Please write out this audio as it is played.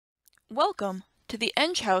Welcome to the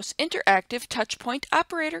Enghouse Interactive TouchPoint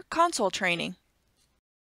Operator Console training.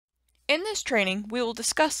 In this training, we will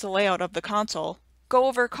discuss the layout of the console, go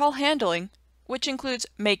over call handling, which includes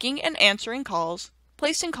making and answering calls,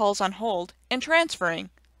 placing calls on hold, and transferring.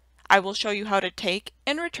 I will show you how to take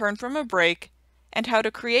and return from a break, and how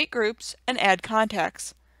to create groups and add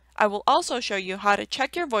contacts. I will also show you how to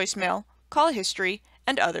check your voicemail, call history,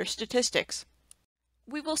 and other statistics.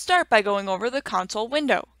 We will start by going over the console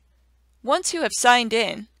window. Once you have signed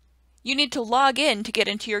in, you need to log in to get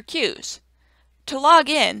into your queues. To log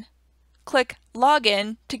in, click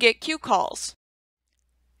Login to get queue calls.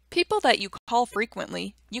 People that you call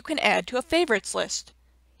frequently, you can add to a favorites list.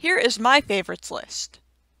 Here is my favorites list.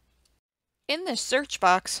 In this search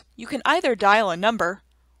box, you can either dial a number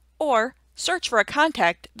or search for a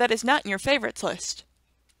contact that is not in your favorites list.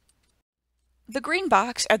 The green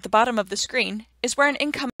box at the bottom of the screen is where an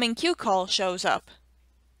incoming queue call shows up.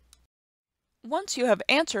 Once you have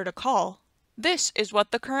answered a call, this is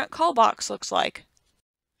what the current call box looks like.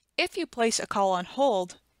 If you place a call on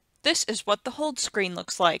hold, this is what the hold screen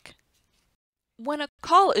looks like. When a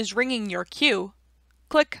call is ringing your queue,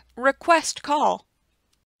 click Request Call.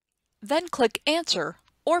 Then click Answer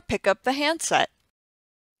or pick up the handset.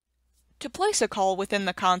 To place a call within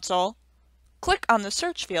the console, click on the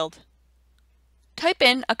search field. Type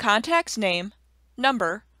in a contact's name,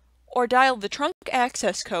 number, or dial the trunk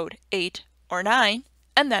access code 8 or 9,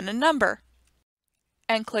 and then a number,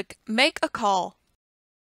 and click Make a Call.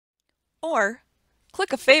 Or,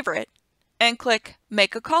 click a favorite, and click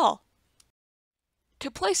Make a Call.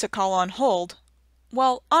 To place a call on hold,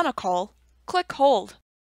 while on a call, click Hold.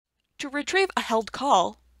 To retrieve a held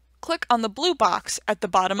call, click on the blue box at the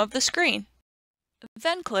bottom of the screen.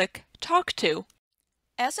 Then click Talk To.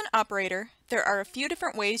 As an operator, there are a few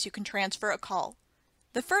different ways you can transfer a call.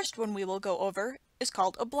 The first one we will go over is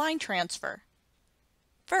called a blind transfer.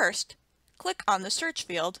 First, click on the search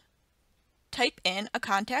field, type in a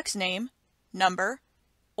contact's name, number,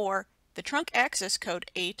 or the trunk access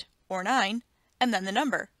code 8 or 9, and then the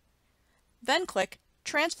number. Then click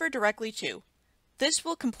Transfer Directly To. This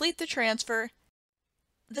will complete the transfer.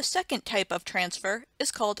 The second type of transfer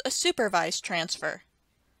is called a supervised transfer.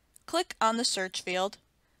 Click on the search field,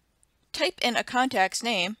 type in a contact's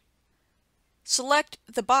name, select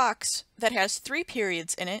the box that has 3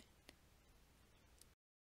 periods in it,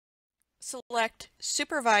 select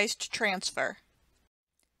Supervised Transfer.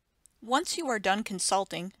 Once you are done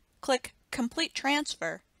consulting, click Complete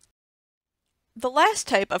Transfer. The last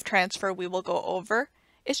type of transfer we will go over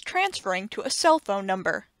is transferring to a cell phone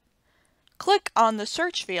number. Click on the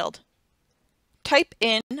search field, type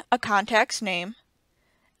in a contact's name,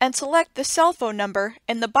 and select the cell phone number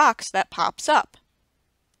in the box that pops up.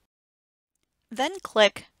 Then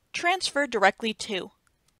click Transfer Directly To.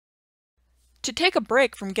 To take a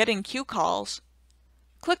break from getting queue calls,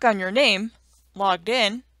 click on your name, Logged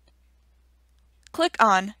In, click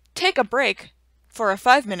on Take a Break for a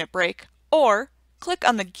 5-minute break, or click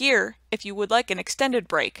on the gear if you would like an extended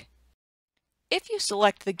break. If you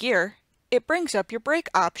select the gear, it brings up your break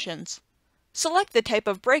options. Select the type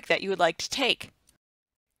of break that you would like to take,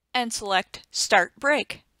 and select Start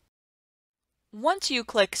Break. Once you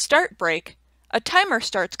click Start Break, a timer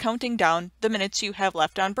starts counting down the minutes you have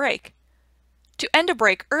left on break. To end a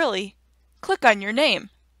break early, click on your name,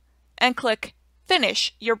 and click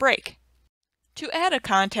Finish Your Break. To add a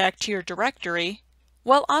contact to your directory,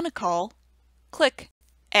 while on a call, click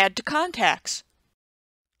Add to Contacts.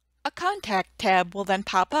 A Contact tab will then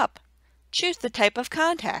pop up. Choose the type of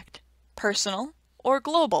contact, personal or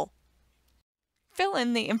global. Fill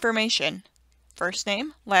in the information, first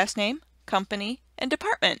name, last name, company, and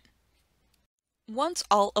department. Once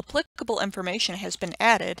all applicable information has been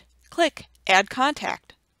added, click Add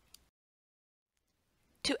Contact.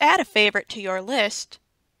 To add a favorite to your list,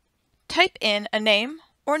 type in a name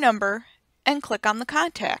or number and click on the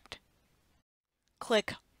contact.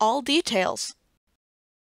 Click All Details.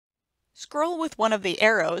 Scroll with one of the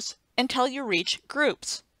arrows until you reach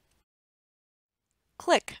Groups.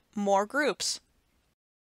 Click More Groups,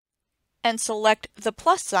 and select the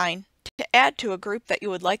plus sign to add to a group that you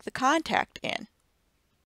would like the contact in.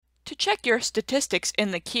 To check your statistics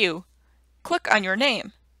in the queue, click on your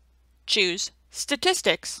name. Choose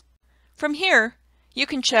Statistics. From here, you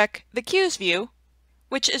can check the Queues view,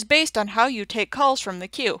 which is based on how you take calls from the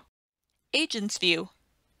queue. Agents view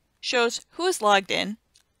shows who is logged in,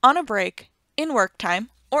 on a break, in work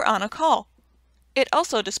time, or on a call. It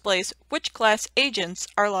also displays which class agents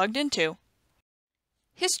are logged into.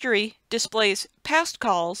 History displays past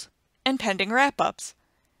calls and pending wrap-ups.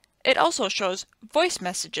 It also shows voice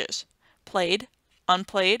messages, played,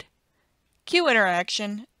 unplayed, queue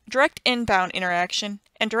interaction, direct inbound interaction,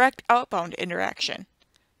 and direct outbound interaction.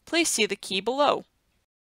 Please see the key below.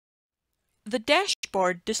 The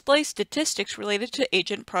dashboard displays statistics related to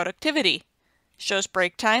agent productivity, shows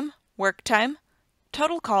break time, work time,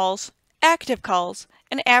 total calls, active calls,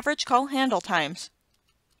 and average call handle times.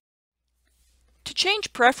 To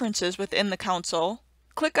change preferences within the console,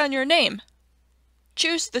 click on your name.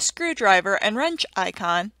 Choose the screwdriver and wrench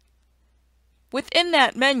icon. Within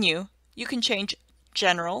that menu, you can change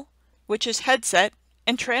General, which is headset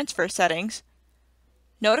and transfer settings,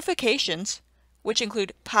 Notifications, which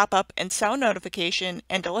include pop-up and sound notification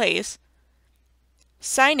and delays,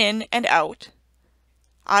 Sign in and out,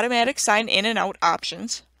 automatic sign in and out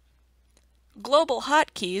options, global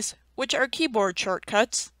hotkeys, which are keyboard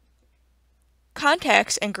shortcuts,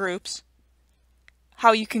 contacts and groups,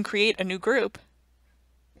 how you can create a new group,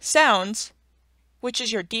 sounds, which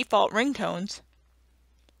is your default ringtones,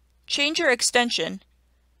 change your extension.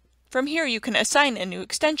 From here you can assign a new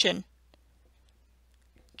extension,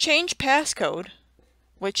 change passcode,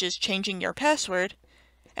 which is changing your password,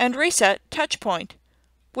 and reset TouchPoint,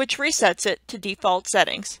 which resets it to default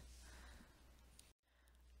settings.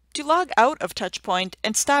 To log out of TouchPoint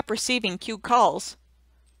and stop receiving queued calls,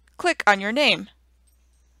 click on your name.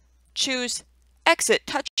 Choose Exit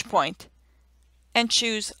TouchPoint and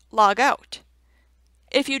choose Log Out.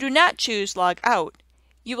 If you do not choose Log Out,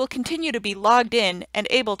 you will continue to be logged in and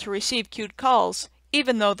able to receive queued calls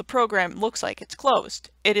even though the program looks like it's closed.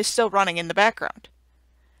 It is still running in the background.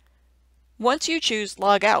 Once you choose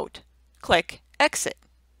Log Out, click Exit.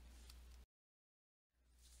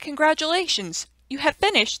 Congratulations! You have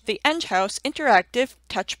finished the Enghouse Interactive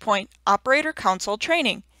TouchPoint Operator Console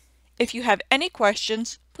training. If you have any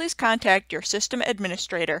questions, please contact your system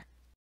administrator.